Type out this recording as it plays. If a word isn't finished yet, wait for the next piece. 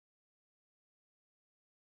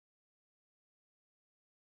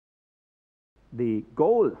The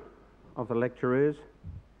goal of the lecture is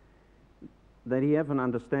that you have an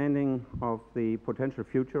understanding of the potential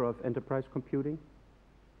future of enterprise computing,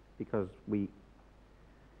 because we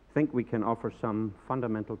think we can offer some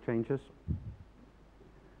fundamental changes,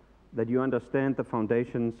 that you understand the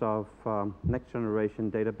foundations of next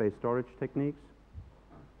generation database storage techniques,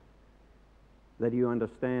 that you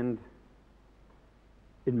understand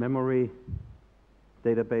in-memory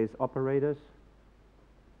database operators,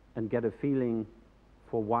 and get a feeling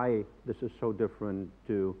for why this is so different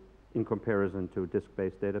in comparison to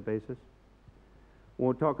disk-based databases.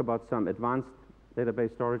 We'll talk about some advanced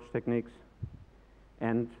database storage techniques,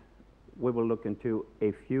 and we will look into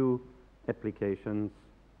a few applications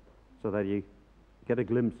so that you get a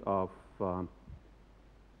glimpse of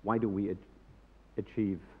why do we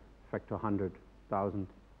achieve factor 100,000,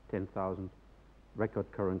 10,000.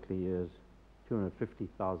 Record currently is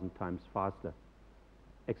 250,000 times faster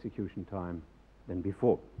execution time than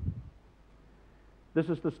before. This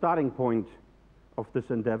is the starting point of this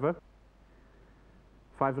endeavor.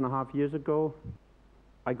 5.5 years ago,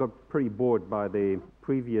 I got pretty bored by the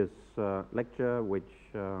previous lecture, which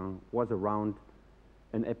was around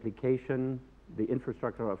an application, the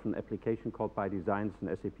infrastructure of an application called By Design,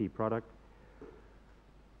 an SAP product.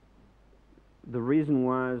 The reason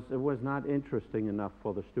was it was not interesting enough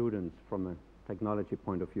for the students from a technology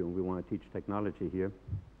point of view, and we want to teach technology here,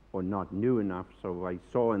 or not new enough. So I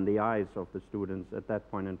saw in the eyes of the students at that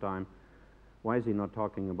point in time, why is he not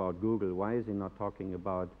talking about Google? Why is he not talking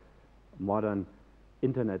about modern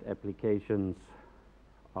internet applications?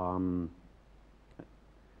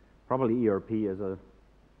 Probably ERP is a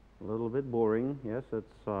little bit boring. Yes,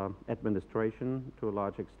 it's administration to a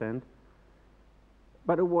large extent.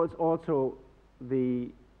 But it was also the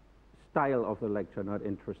style of the lecture not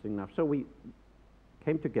interesting enough. So we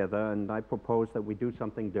came together and I proposed that we do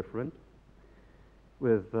something different.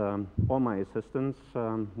 With all my assistants,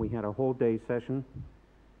 we had a whole day session,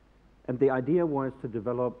 and the idea was to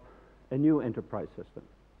develop a new enterprise system.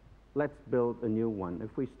 Let's build a new one.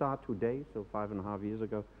 If we start today, so 5.5 years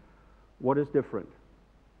ago, what is different?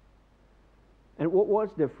 And what was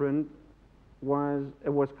different was, it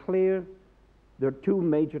was clear there are two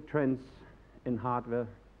major trends in hardware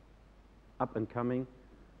up and coming.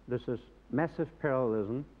 This is massive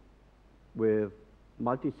parallelism with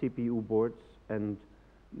multi-CPU boards and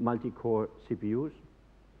multi-core CPUs.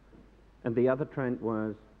 And the other trend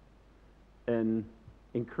was an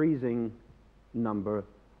increasing number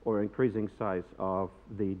or increasing size of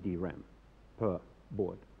the DRAM per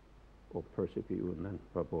board, or per CPU and then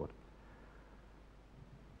per board.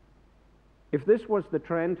 If this was the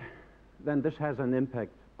trend, then this has an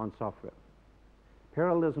impact on software.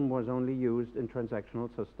 Parallelism was only used in transactional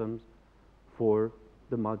systems for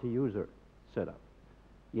the multi-user setup.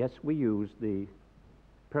 Yes, we use the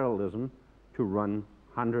parallelism to run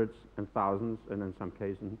hundreds and thousands, and in some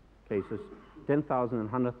cases 10,000 and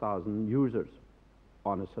 100,000 users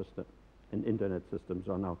on a system. And internet systems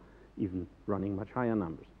are now even running much higher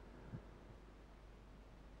numbers.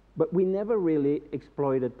 But we never really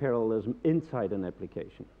exploited parallelism inside an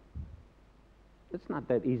application. It's not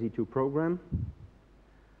that easy to program.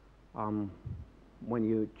 When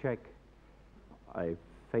you check a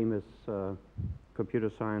famous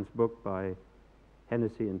computer science book by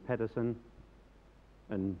Hennessy and Patterson,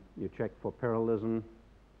 and you check for parallelism,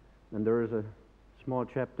 and there is a small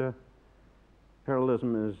chapter.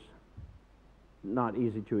 Parallelism is not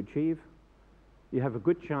easy to achieve. You have a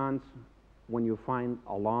good chance when you find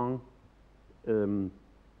a long,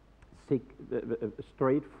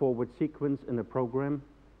 straightforward sequence in a program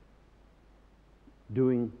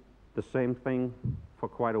doing the same thing for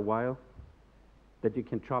quite a while, that you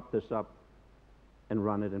can chop this up and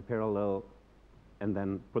run it in parallel and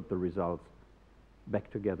then put the results back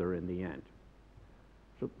together in the end.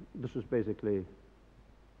 So this is basically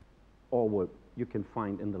all what you can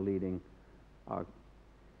find in the leading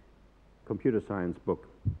computer science book.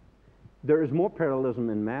 There is more parallelism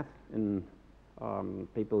in math, in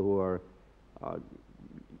people who are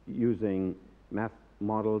using math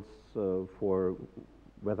models for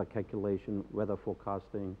weather calculation, weather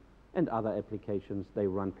forecasting, and other applications. They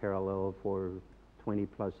run parallel for 20+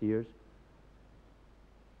 years.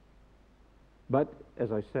 But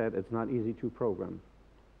as I said, it's not easy to program.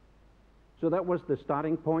 So that was the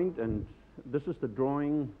starting point, and this is the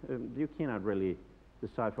drawing. You cannot really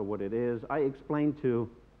decipher what it is. I explained to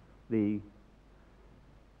the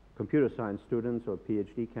computer science students or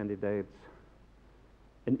PhD candidates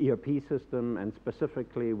an ERP system, and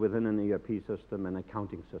specifically within an ERP system, an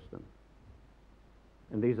accounting system.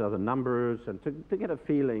 And these are the numbers, and to get a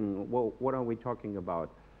feeling, well, what are we talking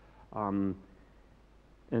about?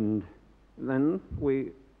 And then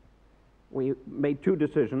we made two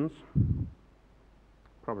decisions,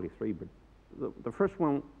 probably three, but the first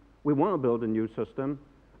one, we want to build a new system.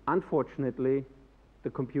 Unfortunately, the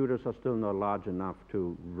computers are still not large enough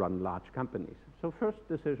to run large companies. So first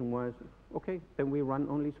decision was, okay, then we run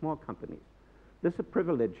only small companies. This is a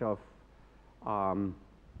privilege of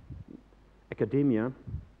academia.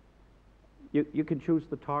 You can choose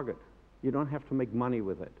the target. You don't have to make money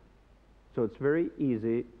with it. So it's very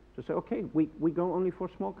easy to say, okay, we go only for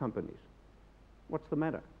small companies. What's the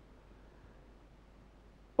matter?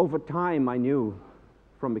 Over time, I knew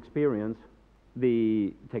from experience,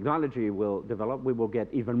 the technology will develop. We will get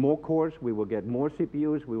even more cores. We will get more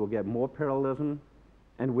CPUs. We will get more parallelism.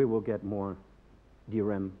 And we will get more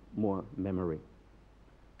DRAM, more memory.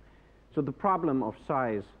 So the problem of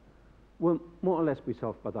size will more or less be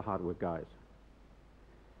solved by the hardware guys.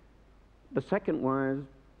 The second was,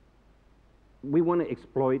 we want to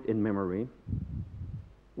exploit in memory.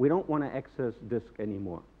 We don't want to access disk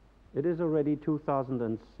anymore. It is already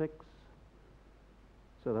 2006.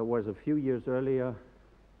 So that was a few years earlier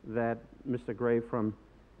that Mr. Gray from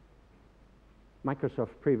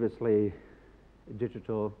Microsoft, previously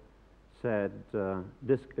Digital, said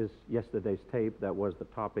disk is yesterday's tape. That was the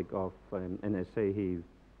topic of an essay,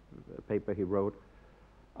 a paper he wrote,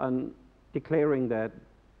 and declaring that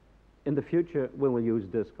in the future we will use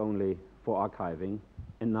disk only for archiving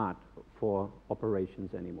and not for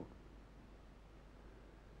operations anymore.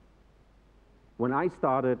 When I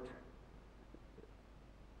started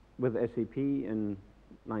with SAP in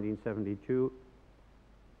 1972,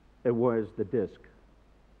 it was the disk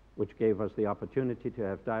which gave us the opportunity to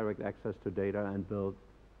have direct access to data and build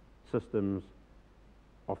systems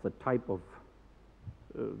of the type of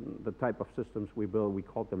systems we build. We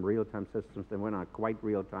called them real-time systems. They were not quite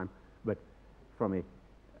real-time, but from a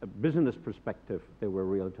business perspective, they were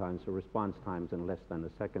real-time, so response times in less than a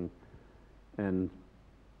second. And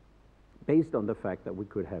based on the fact that we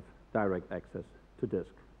could have direct access to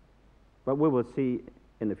disk. But we will see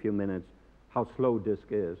in a few minutes how slow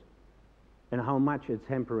disk is and how much it's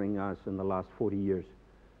hampering us in the last 40 years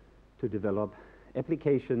to develop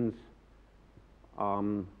applications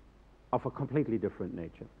of a completely different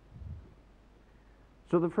nature.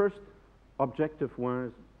 So the first objective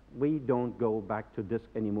was, we don't go back to disk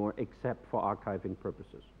anymore except for archiving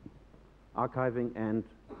purposes. Archiving and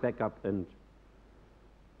backup and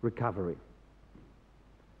recovery.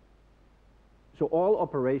 So all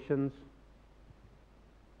operations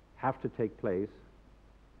have to take place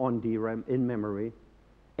on DRAM, in memory.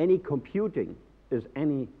 Any computing is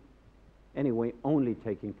anyway only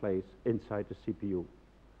taking place inside the CPU.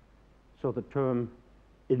 So the term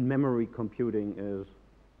in-memory computing is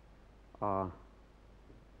a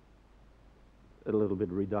little bit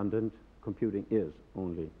redundant. Computing is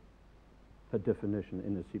only the definition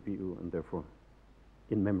in a CPU and therefore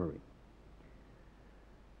in memory.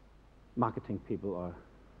 Marketing people are a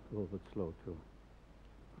little bit slow to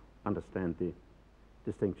understand the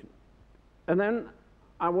distinction. And then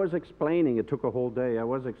I was explaining, it took a whole day, I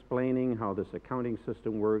was explaining how this accounting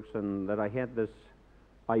system works and that I had this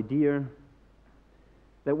idea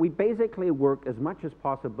that we basically work as much as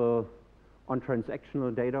possible on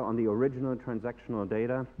transactional data, on the original transactional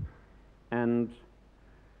data,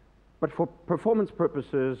 but for performance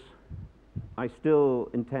purposes, I still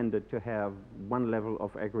intended to have one level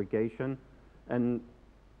of aggregation, and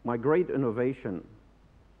my great innovation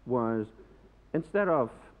was, instead of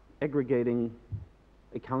aggregating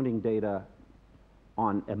accounting data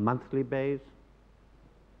on a monthly base,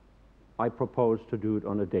 I proposed to do it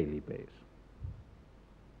on a daily base.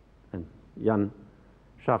 And Jan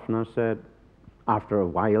Schaffner said, after a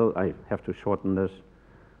while, I have to shorten this,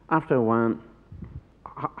 after a while,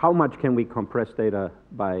 how much can we compress data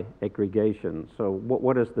by aggregation? So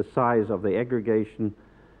what is the size of the aggregation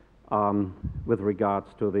with regards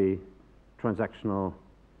to the transactional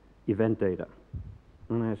event data?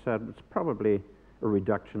 And I said, it's probably a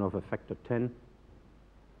reduction of a factor 10.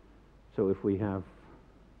 So if we have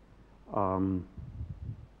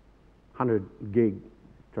 100 gig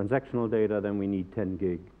transactional data, then we need 10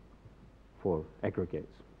 gig for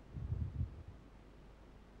aggregates.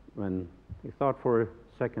 When he thought for a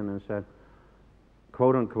second and said,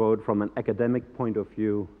 quote unquote, from an academic point of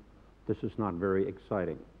view, this is not very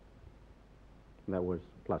exciting. That was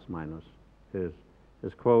plus minus his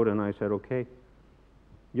quote, and I said, okay,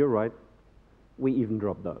 you're right. We even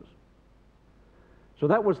dropped those. So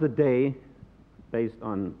that was the day, based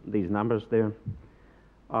on these numbers there,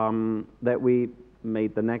 that we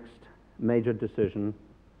made the next major decision.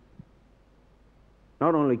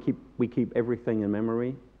 Not only we keep everything in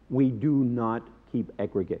memory, we do not keep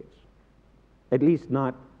aggregates. At least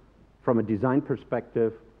not from a design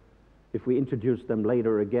perspective. If we introduce them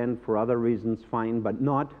later again for other reasons, fine, but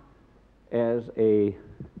not as a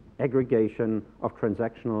aggregation of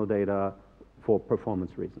transactional data for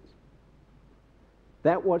performance reasons.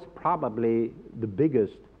 That was probably the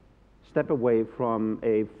biggest step away from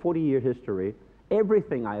a 40-year history.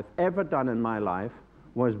 Everything I've ever done in my life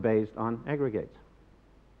was based on aggregates.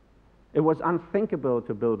 It was unthinkable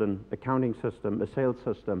to build an accounting system, a sales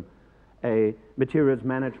system, a materials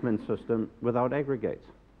management system without aggregates.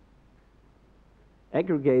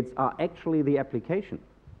 Aggregates are actually the application.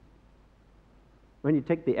 When you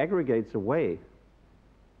take the aggregates away,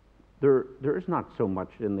 there is not so much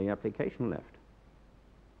in the application left.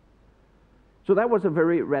 So that was a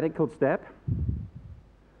very radical step.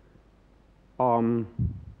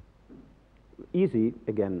 Easy,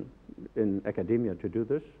 again, in academia to do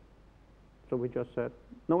this. So we just said,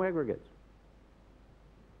 no aggregates.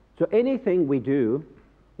 So anything we do,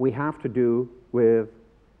 we have to do with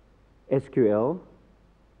SQL.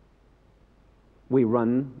 We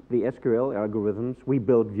run the SQL algorithms, we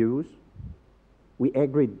build views, we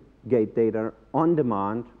aggregate data on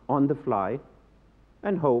demand, on the fly,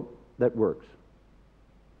 and hope that works.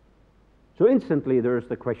 So instantly there's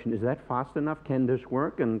the question, is that fast enough? Can this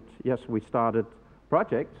work? And yes, we started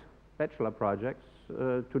projects, bachelor projects,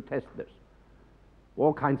 to test this.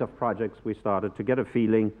 All kinds of projects we started to get a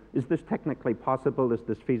feeling, is this technically possible? Is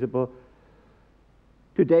this feasible?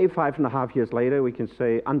 Today, 5.5 years later, we can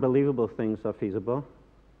say unbelievable things are feasible.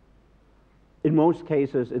 In most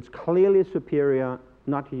cases, it's clearly superior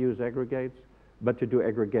not to use aggregates, but to do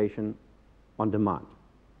aggregation on demand.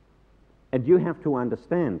 And you have to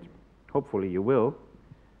understand, hopefully you will,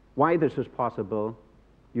 why this is possible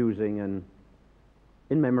using an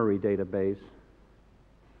in-memory database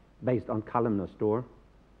based on columnar store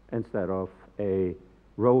instead of a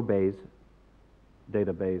row-based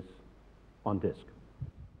database on disk.